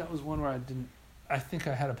think that was one where I didn't. I think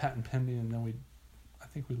I had a patent pending, and then I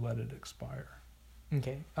think we let it expire.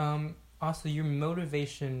 Okay. Also, your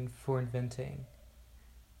motivation for inventing,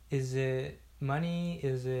 is it money?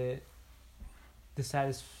 Is it the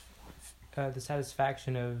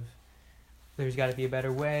satisfaction of there's got to be a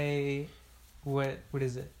better way? What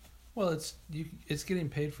is it? Well, it's getting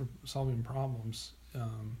paid for solving problems,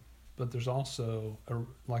 but there's also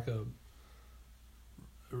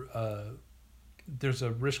there's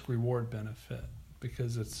a risk reward benefit,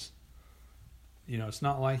 because it's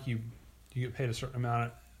not like you get paid a certain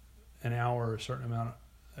amount an hour or a certain amount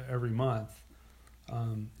every month.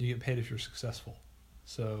 You get paid if you're successful.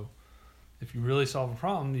 So if you really solve a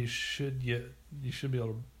problem, you should be able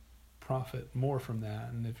to profit more from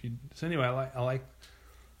that. And anyway, I like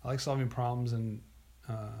solving problems, and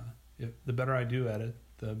the better I do at it,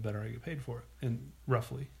 the better I get paid for it, and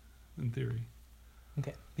roughly, in theory.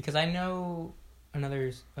 Okay, because I know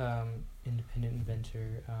another independent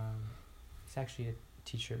inventor. He's actually a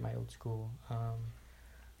teacher at my old school.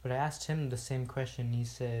 But I asked him the same question. He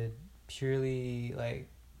said purely like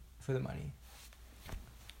for the money,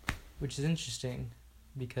 which is interesting,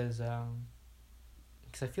 because I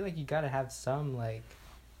feel like you gotta have some like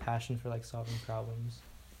passion for like solving problems.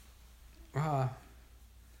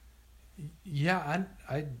 Yeah,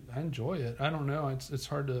 I enjoy it. I don't know. It's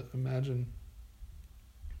hard to imagine.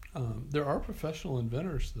 There are professional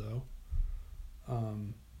inventors though.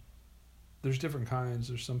 There's different kinds.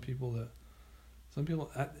 There's some people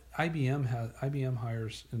IBM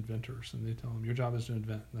hires inventors, and they tell them your job is to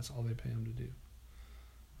invent, and that's all they pay them to do.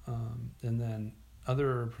 And then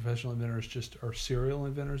other professional inventors just are serial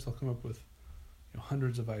inventors. They'll come up with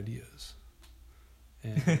hundreds of ideas,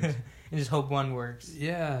 and and just hope one works.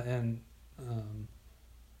 Yeah, and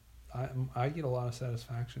I get a lot of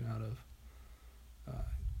satisfaction out of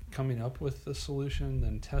coming up with the solution,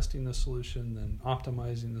 then testing the solution, then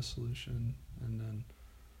optimizing the solution, and then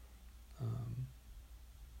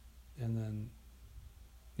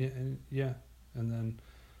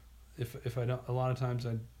if I don't, a lot of times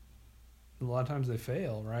they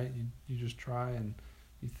fail, right? You just try, and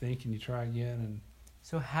you think, and you try again. And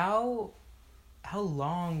so how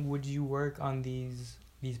long would you work on these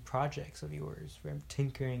projects of yours, for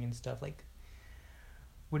tinkering and stuff? Like,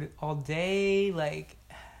 would it all day, like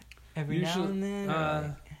every now and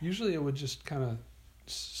then? Usually it would just kind of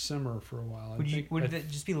simmer for a while. Would it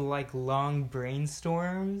just be like long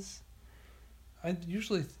brainstorms? I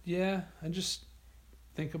just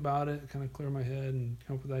think about it, kind of clear my head and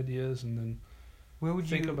come up with ideas, and then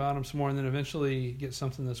think about them some more, and then eventually get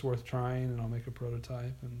something that's worth trying, and I'll make a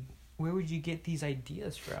prototype. And where would you get these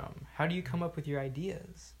ideas from? How do you come up with your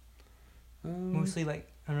ideas? Mostly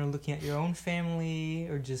like, I don't know, looking at your own family,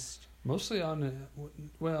 or just... Mostly on,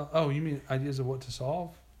 you mean ideas of what to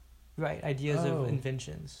solve? Right, ideas of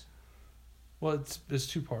inventions. Well, it's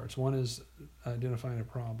two parts. One is identifying a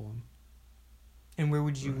problem. And where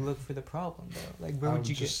would you look for the problem, though? Like, where would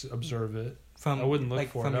you just observe it? I wouldn't look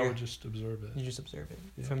for it. I would just observe it. You just observe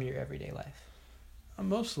it from your everyday life.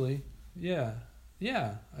 Mostly, yeah.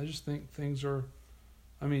 Yeah, I just think things are...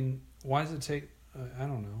 I mean, why does it take... I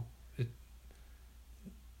don't know.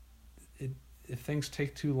 if things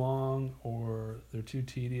take too long or they're too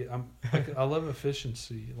tedious. I love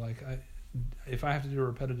efficiency. Like if I have to do a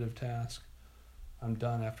repetitive task, I'm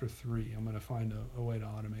done after 3. I'm going to find a way to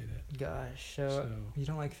automate it. Gosh, so you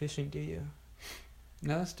don't like fishing, do you?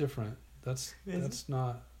 No, that's different. That's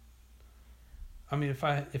not. I mean,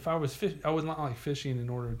 if I was fish, I would not like fishing in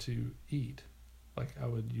order to eat. Like I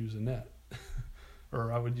would use a net,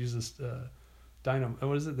 or I would use this dynamite.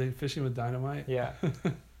 What is it? They fishing with dynamite? Yeah.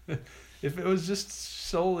 If it was just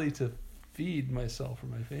solely to feed myself or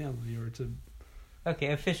my family, or to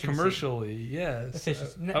efficiency. Commercially, yes.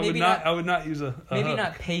 Efficiency. I would not use a maybe hook.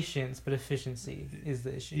 not patience, but efficiency is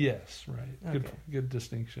the issue. Yes, right. Okay. Good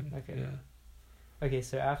distinction. Okay. Yeah. Okay,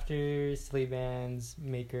 so after sleeve bands,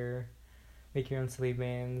 make your own sleeve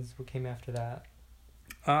bands. What came after that?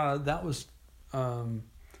 That was, I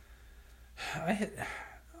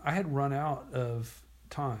had run out of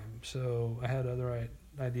time, so I had other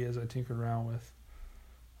ideas I tinkered around with.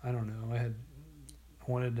 I don't know. I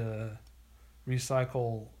wanted to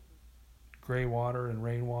recycle gray water and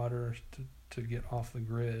rainwater to get off the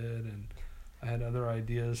grid, and I had other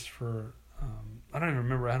ideas for. I don't even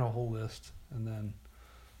remember. I had a whole list, and then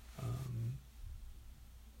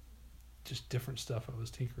just different stuff I was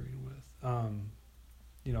tinkering with.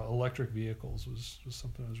 Electric vehicles was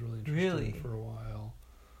something I was really interested in for a while.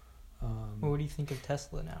 What do you think of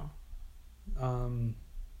Tesla now?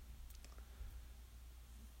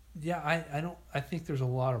 I think there's a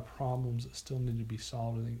lot of problems that still need to be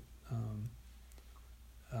solved. I think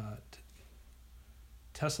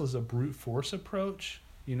Tesla's a brute force approach.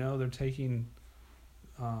 They're taking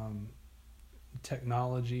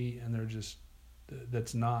technology and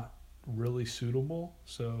that's not really suitable.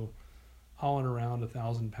 So hauling around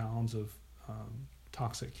 1,000 pounds of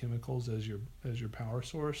toxic chemicals as your power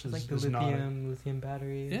source it's is like the lithium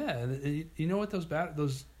battery. Yeah, you know what those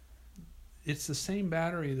it's the same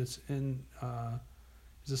battery that's in a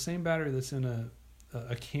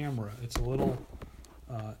camera. It's a little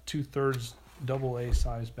 2/3 AA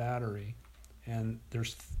size battery, and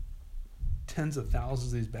there's tens of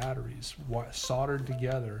thousands of these batteries soldered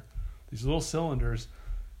together. These little cylinders,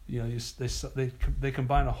 they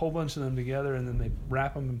combine a whole bunch of them together, and then they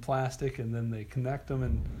wrap them in plastic, and then they connect them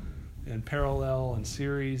in parallel and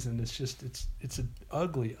series, and it's an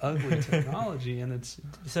ugly technology, and it's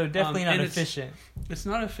so definitely not efficient. It's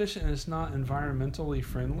not efficient, and it's not environmentally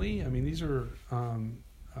friendly. I mean, these are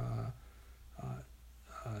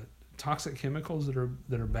toxic chemicals that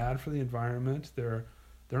are bad for the environment. They're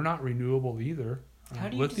not renewable either. How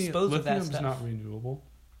do you dispose of that stuff? Lithium's not renewable.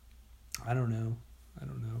 I don't know.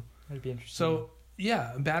 That'd be interesting. So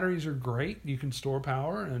yeah, batteries are great. You can store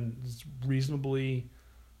power, and it's reasonably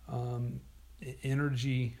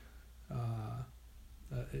energy.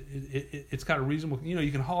 It's got a reasonable.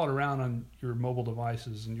 You can haul it around on your mobile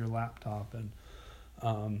devices and your laptop, and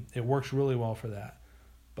it works really well for that.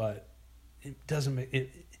 But it doesn't make it.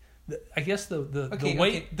 I guess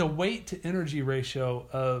the weight to energy ratio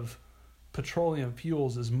of petroleum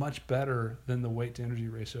fuels is much better than the weight to energy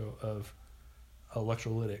ratio of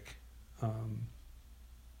electrolytic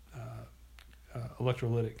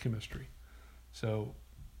chemistry. So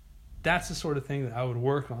that's the sort of thing that I would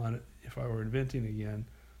work on if I were inventing again.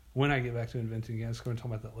 When I get back to inventing again, I'm going to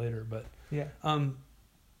talk about that later. But yeah,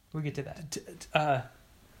 we'll get to that.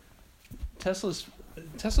 Tesla's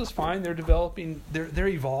fine. They're developing. They're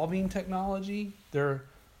evolving technology. They're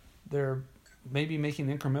maybe making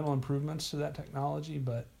incremental improvements to that technology.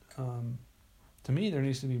 But to me, there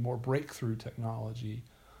needs to be more breakthrough technology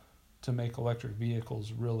to make electric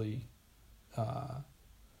vehicles really,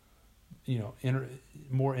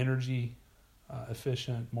 more energy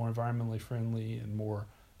efficient, more environmentally friendly, and more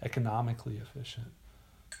economically efficient.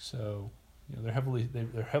 So, they're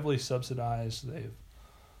heavily subsidized.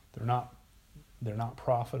 They're not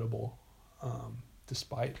profitable,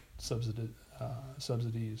 despite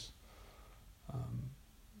subsidies.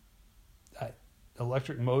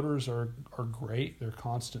 Electric motors are great. They're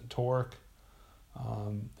constant torque.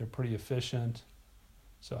 They're pretty efficient.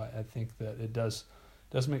 So I think that it does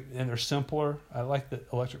make, and they're simpler. I like that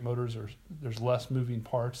electric motors there's less moving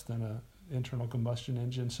parts than a internal combustion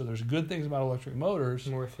engine. So there's good things about electric motors.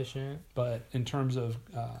 More efficient. But in terms of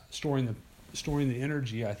storing the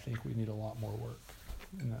energy, I think we need a lot more work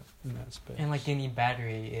in that space. And like any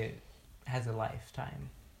battery, it has a lifetime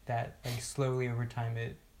that slowly over time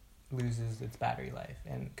it loses its battery life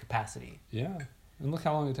and capacity. Yeah, and look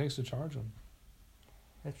how long it takes to charge them.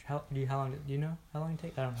 Do you know how long it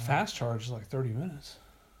takes? I don't know. Fast charge is like 30 minutes.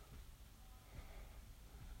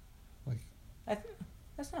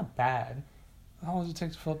 That's not bad. How long does it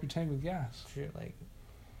take to fill up your tank with gas? Sure,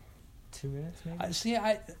 2 minutes, maybe.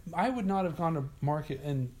 I would not have gone to market,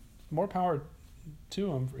 and more power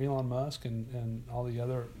to him, for Elon Musk and all the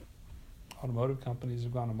other automotive companies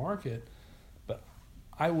have gone to market, but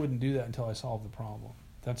I wouldn't do that until I solve the problem.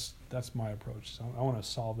 That's my approach. So I want to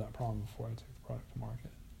solve that problem before I take the product to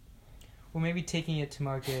market. Well, maybe taking it to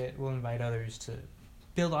market will invite others to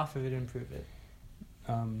build off of it and improve it.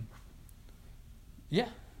 Yeah,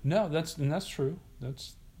 no, that's true.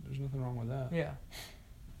 There's nothing wrong with that. Yeah.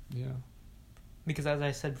 Yeah. Because as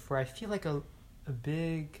I said before, I feel like a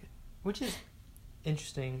big, which is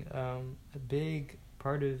interesting, a big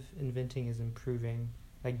part of inventing is improving,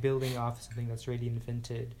 like building off something that's already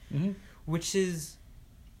invented, which is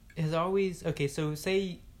always, okay, so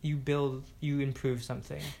say you improve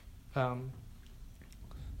something. Like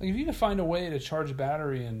if you could find a way to charge a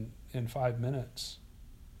battery in 5 minutes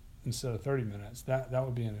instead of 30 minutes, that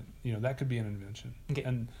would be that could be an invention. Okay.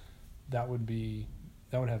 And that would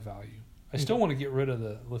have value. I still want to get rid of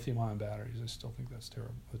the lithium-ion batteries. I still think that's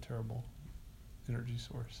a terrible energy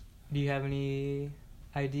source. Do you have any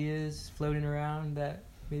ideas floating around that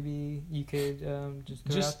maybe you could just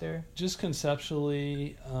throw out there? Just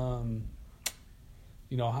conceptually,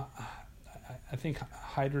 I think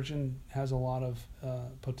hydrogen has a lot of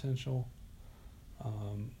potential,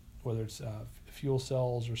 whether it's fuel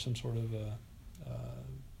cells or some sort of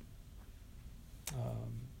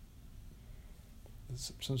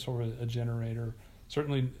a generator.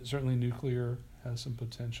 Certainly nuclear has some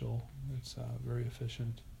potential. It's very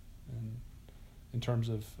efficient, and in terms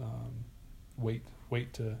of weight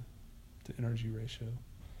to energy ratio.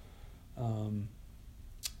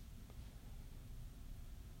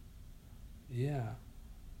 Yeah,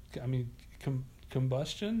 I mean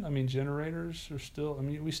combustion. I mean generators are still. I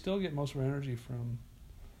mean we still get most of our energy from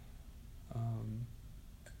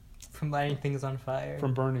lighting things on fire.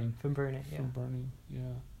 From burning. From burning. Yeah. From burning. Yeah.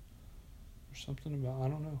 There's something about I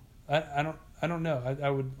don't know. I don't know. I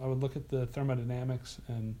would look at the thermodynamics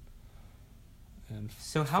and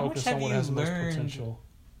so how much focus have on what you has the most learned potential.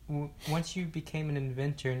 Once you became an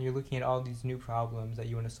inventor and you're looking at all these new problems that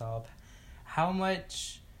you want to solve? How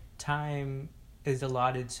much time is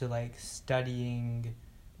allotted to like studying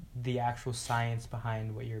the actual science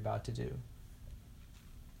behind what you're about to do?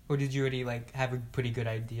 Or did you already like have a pretty good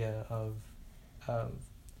idea of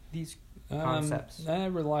these concepts? I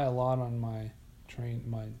rely a lot on my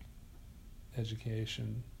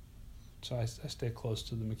education, so I stay close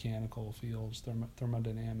to the mechanical fields,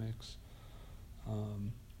 thermodynamics.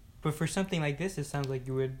 But for something like this, it sounds like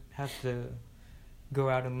you would have to go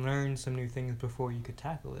out and learn some new things before you could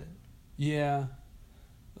tackle it. Yeah,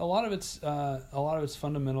 a lot of it's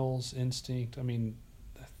fundamentals, instinct. I mean,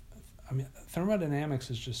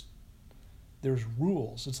 thermodynamics is just there's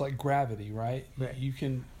rules. It's like gravity, right? Right. You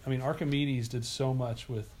can. I mean, Archimedes did so much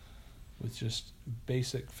with just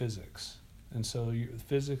basic physics, and so your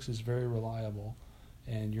physics is very reliable,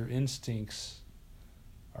 and your instincts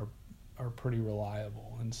are pretty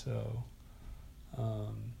reliable, and so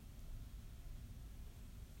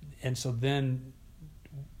then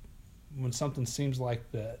when something seems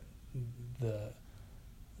like the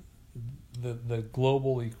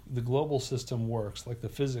global system works, like the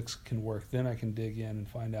physics can work, then I can dig in and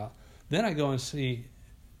find out. Then I go and see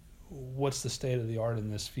what's the state of the art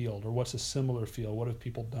in this field, or what's a similar field. What have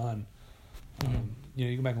people done?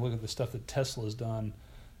 You go back and look at the stuff that Tesla's done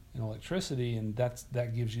in electricity, and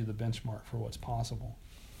that gives you the benchmark for what's possible.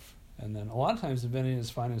 And then a lot of times inventing is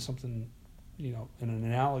finding something, in an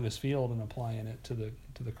analogous field and applying it to the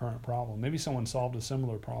current problem. Maybe someone solved a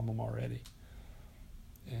similar problem already,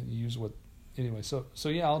 and use what. Anyway, so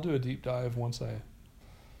yeah, I'll do a deep dive once I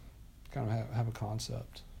kind of have a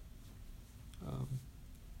concept.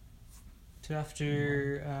 So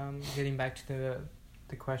after getting back to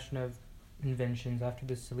the question of inventions, after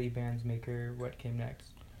the silly bands maker, what came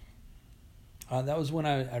next? That was when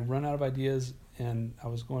I run out of ideas, and I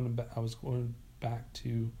was going back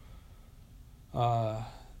to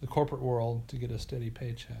the corporate world to get a steady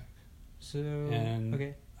paycheck. So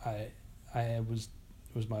okay, it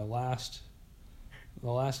was my last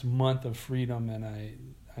month of freedom, and I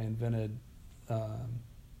invented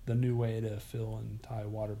the new way to fill and tie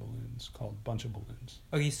water balloons called bunch of balloons.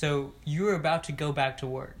 Okay, so you were about to go back to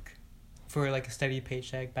work for like a steady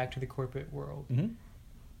paycheck, back to the corporate world. Mm-hmm.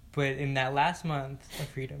 But in that last month of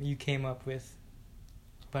freedom, you came up with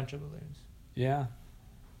a bunch of balloons. Yeah.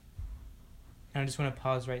 And I just want to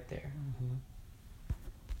pause right there. Mm-hmm.